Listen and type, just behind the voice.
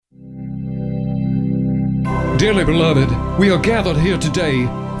Dearly beloved, we are gathered here today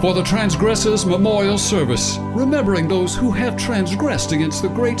for the Transgressors Memorial Service, remembering those who have transgressed against the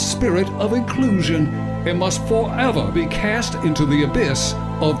great spirit of inclusion and must forever be cast into the abyss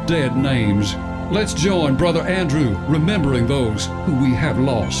of dead names. Let's join Brother Andrew remembering those who we have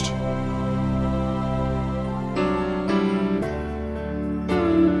lost.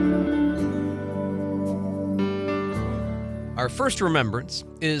 Our first remembrance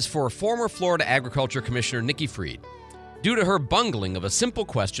is for former Florida Agriculture Commissioner Nikki due to her bungling of a simple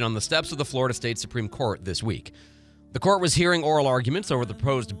question on the steps of the Florida State Supreme Court this week. The court was hearing oral arguments over the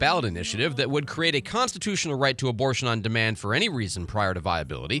proposed ballot initiative that would create a constitutional right to abortion on demand for any reason prior to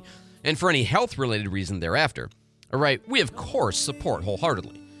viability and for any health-related reason thereafter. A right we, of course, support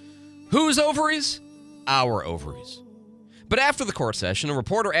wholeheartedly. Whose ovaries? Our ovaries. But after the court session, a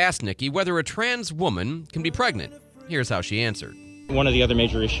reporter asked Nikki whether a trans woman can be pregnant. Here's how she answered. One of the other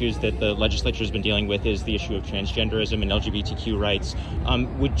major issues that the legislature has been dealing with is the issue of transgenderism and LGBTQ rights.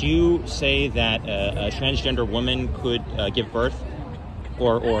 Would you say that a transgender woman could give birth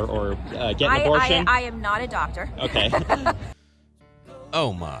or get an abortion? I am not a doctor. Okay.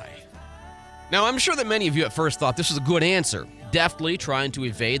 Oh my. Now, I'm sure that many of you at first thought this was a good answer, deftly trying to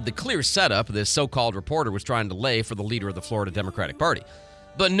evade the clear setup this so-called reporter was trying to lay for the leader of the Florida Democratic Party.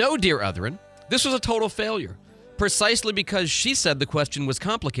 But no, dear Otherin, this was a total failure. Precisely because she said the question was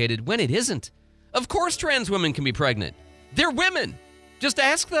complicated when it isn't. Of course trans women can be pregnant. They're women. Just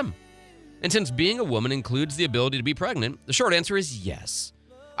ask them. And since being a woman includes the ability to be pregnant, the short answer is yes.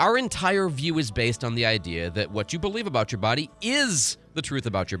 Our entire view is based on the idea that what you believe about your body is the truth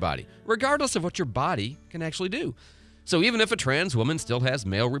about your body, regardless of what your body can actually do. So even if a trans woman still has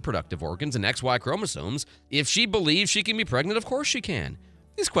male reproductive organs and XY chromosomes, if she believes she can be pregnant, of course she can.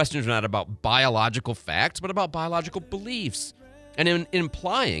 These questions are not about biological facts, but about biological beliefs. And in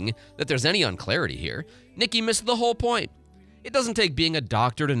implying that there's any unclarity here, Nikki missed the whole point. It doesn't take being a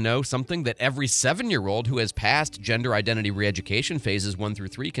doctor to know something that every 7-year-old who has passed gender identity re-education phases 1 through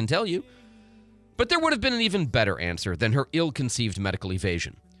 3 can tell you. But there would have been an even better answer than her ill-conceived medical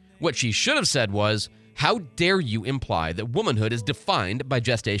evasion. What she should have said was, how dare you imply that womanhood is defined by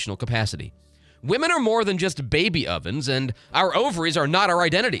gestational capacity? Women are more than just baby ovens, and our ovaries are not our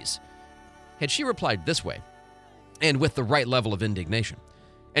identities. Had she replied this way, and with the right level of indignation,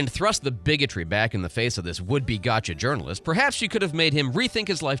 and thrust the bigotry back in the face of this would-be gotcha journalist, perhaps she could have made him rethink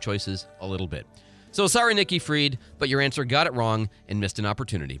his life choices a little bit. So sorry, Nikki Fried, but your answer got it wrong and missed an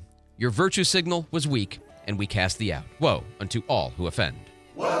opportunity. Your virtue signal was weak, and we cast thee out. Woe unto all who offend.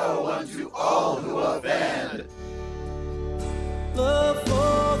 Woe unto all who offend.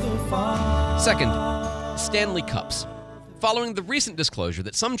 Second, Stanley Cups. Following the recent disclosure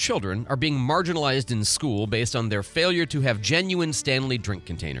that some children are being marginalized in school based on their failure to have genuine Stanley drink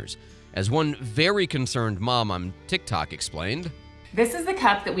containers. As one very concerned mom on TikTok explained, "This is the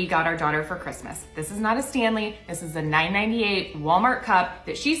cup that we got our daughter for Christmas. This is not a Stanley. This is a $9.98 Walmart cup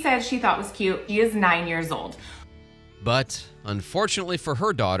that she said she thought was cute. She is 9 years old." But unfortunately for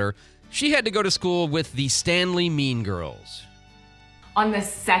her daughter, she had to go to school with the Stanley Mean Girls. On the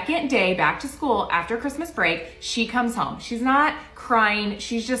second day back to school after Christmas break, she comes home. She's not crying,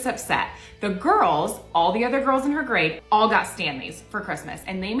 she's just upset. The girls, all the other girls in her grade, all got Stanleys for Christmas,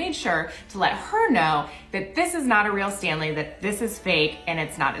 and they made sure to let her know that this is not a real Stanley, that this is fake, and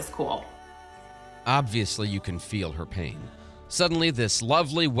it's not as cool. Obviously, you can feel her pain. Suddenly, this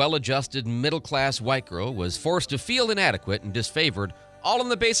lovely, well-adjusted, middle-class white girl was forced to feel inadequate and disfavored, all on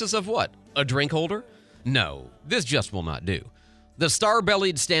the basis of what? A drink holder? No, this just will not do. The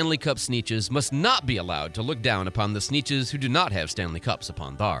star-bellied Stanley Cup sneeches must not be allowed to look down upon the sneeches who do not have Stanley Cups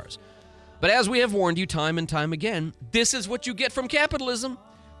upon theirs. But as we have warned you time and time again, this is what you get from capitalism.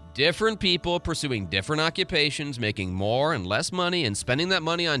 Different people pursuing different occupations, making more and less money, and spending that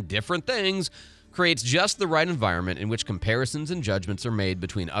money on different things creates just the right environment in which comparisons and judgments are made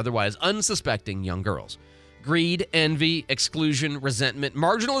between otherwise unsuspecting young girls. Greed, envy, exclusion, resentment,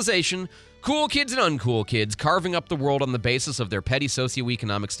 marginalization, cool kids and uncool kids carving up the world on the basis of their petty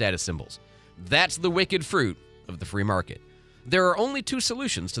socioeconomic status symbols. That's the wicked fruit of the free market. There are only 2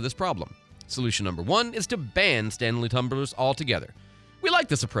 solutions to this problem. Solution number 1 is to ban Stanley tumblers altogether. We like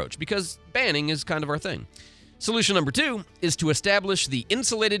this approach because banning is kind of our thing. Solution number 2 is to establish the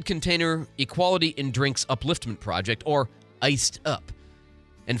Insulated Container Equality in Drinks Upliftment Project, or ICED Up,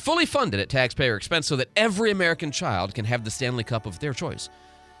 and fully fund it at taxpayer expense so that every American child can have the Stanley Cup of their choice.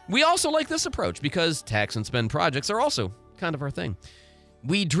 We also like this approach because tax and spend projects are also kind of our thing.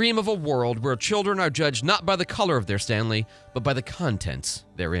 We dream of a world where children are judged not by the color of their Stanley, but by the contents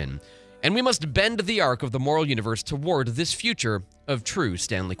therein. And we must bend the arc of the moral universe toward this future of true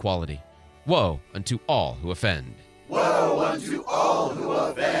Stanley quality. Woe unto all who offend. Woe unto all who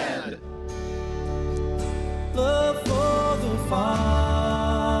offend. Love for the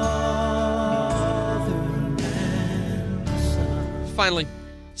Father and the Son. Finally,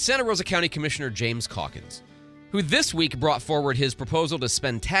 Santa Rosa County Commissioner James Caulkins, who this week brought forward his proposal to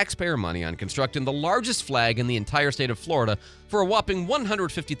spend taxpayer money on constructing the largest flag in the entire state of Florida for a whopping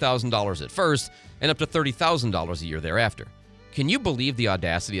 $150,000 at first and up to $30,000 a year thereafter. Can you believe the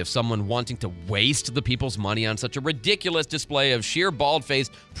audacity of someone wanting to waste the people's money on such a ridiculous display of sheer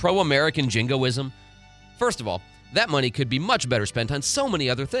bald-faced pro-American jingoism? First of all, that money could be much better spent on so many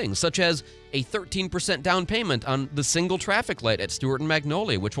other things, such as a 13% down payment on the single traffic light at Stewart and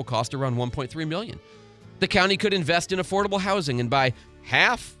Magnolia, which will cost around $1.3 million. The county could invest in affordable housing and buy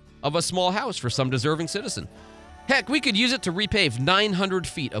half of a small house for some deserving citizen. Heck, we could use it to repave 900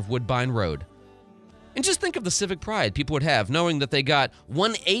 feet of Woodbine Road. And just think of the civic pride people would have knowing that they got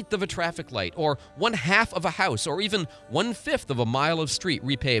 1/8 of a traffic light, or 1/2 of a house, or even 1/5 of a mile of street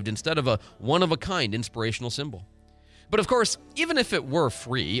repaved instead of a one-of-a-kind inspirational symbol. But of course, even if it were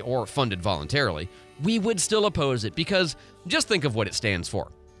free or funded voluntarily, we would still oppose it because just think of what it stands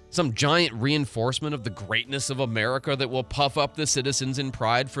for. Some giant reinforcement of the greatness of America that will puff up the citizens in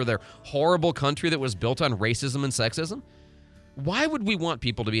pride for their horrible country that was built on racism and sexism? Why would we want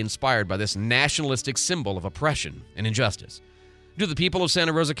people to be inspired by this nationalistic symbol of oppression and injustice? Do the people of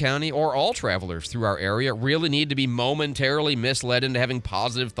Santa Rosa County, or all travelers through our area, really need to be momentarily misled into having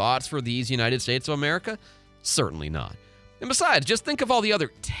positive thoughts for these United States of America? Certainly not. And besides, just think of all the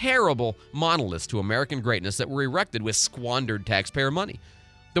other terrible monoliths to American greatness that were erected with squandered taxpayer money.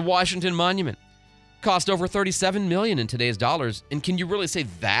 The Washington Monument cost over $37 million in today's dollars, and can you really say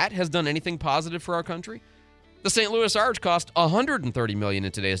that has done anything positive for our country? The St. Louis Arch cost $130 million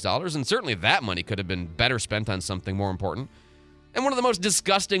in today's dollars, and certainly that money could have been better spent on something more important. And one of the most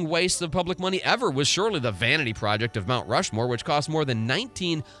disgusting wastes of public money ever was surely the vanity project of Mount Rushmore, which cost more than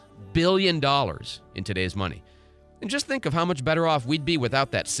 $19 billion in today's money. And just think of how much better off we'd be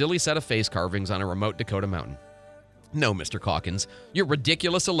without that silly set of face carvings on a remote Dakota mountain. No, Mr. Caulkins, your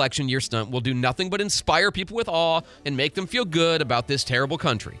ridiculous election year stunt will do nothing but inspire people with awe and make them feel good about this terrible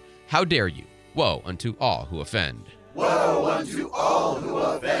country. How dare you? Woe unto all who offend. Woe unto all who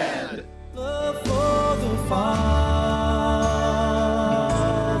offend. Love for the Father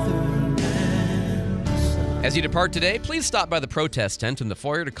and the Son. As you depart today, please stop by the protest tent in the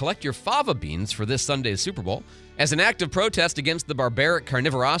foyer to collect your fava beans for this Sunday's Super Bowl. As an act of protest against the barbaric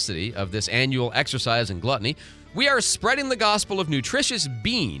carnivorosity of this annual exercise in gluttony, we are spreading the gospel of nutritious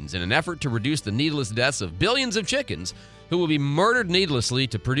beans in an effort to reduce the needless deaths of billions of chickens who will be murdered needlessly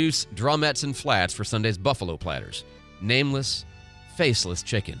to produce drumettes and flats for Sunday's buffalo platters. Nameless, faceless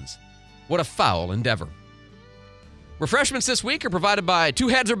chickens. What a foul endeavor. Refreshments this week are provided by Two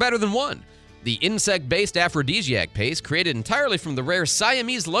Heads Are Better Than One, the insect-based aphrodisiac paste created entirely from the rare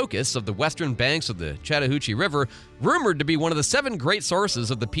Siamese locusts of the western banks of the Chattahoochee River, rumored to be one of the 7 great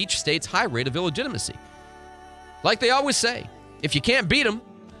sources of the Peach State's high rate of illegitimacy. Like they always say, if you can't beat them,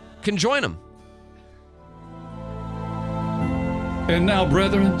 conjoin them. And now,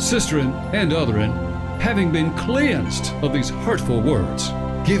 brethren, sisterin, and otherin, having been cleansed of these hurtful words,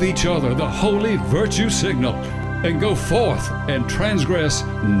 give each other the holy virtue signal, and go forth and transgress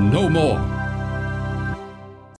no more.